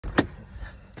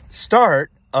start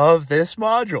of this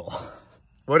module,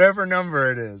 whatever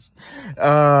number it is.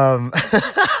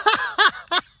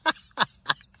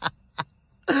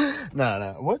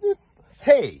 No. What the?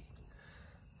 Hey,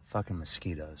 fucking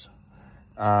mosquitoes.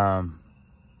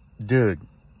 Dude.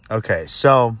 Okay,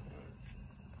 so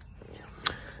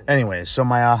anyway, so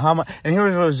my aha and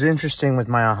here was interesting with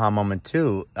my aha moment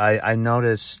too. I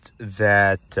noticed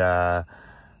that the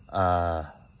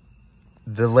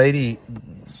lady,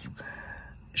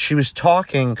 she was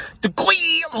talking, the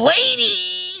queen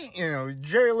lady, you know,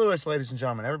 Jerry Lewis, ladies and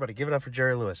gentlemen, everybody give it up for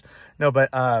Jerry Lewis. No,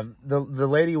 but the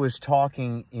lady was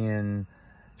talking in,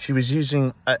 she was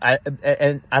using,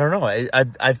 and I don't know,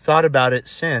 I've thought about it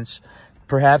since.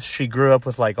 Perhaps she grew up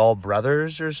with like all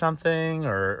brothers or something,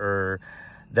 or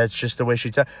that's just the way she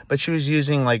talked. But she was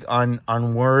using like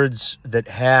on words that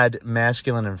had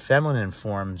masculine and feminine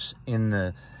forms in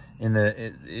the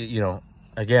you know,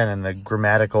 again, in the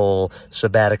grammatical,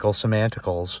 sabbatical,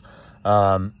 semanticals.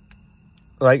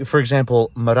 Like, for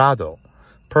example, morado,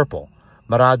 purple.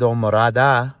 Morado,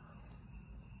 morada.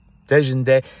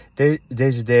 Desde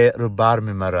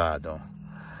roubar-me morado.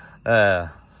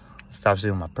 Stop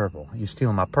stealing my purple. You're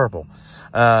stealing my purple.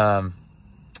 No,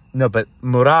 but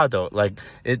morado, like,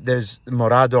 there's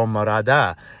morado,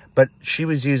 morada. But she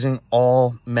was using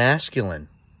all masculine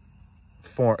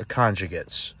for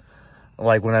conjugates.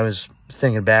 Like, when I was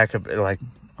thinking back, like,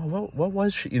 oh, what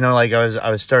was she? You know, like, I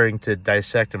was starting to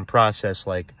dissect and process,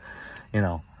 like, you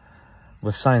know,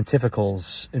 with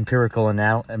scientificals, empirical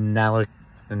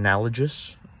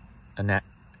analytics.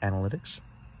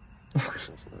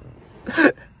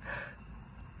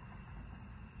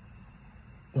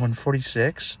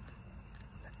 146.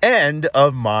 End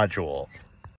of module.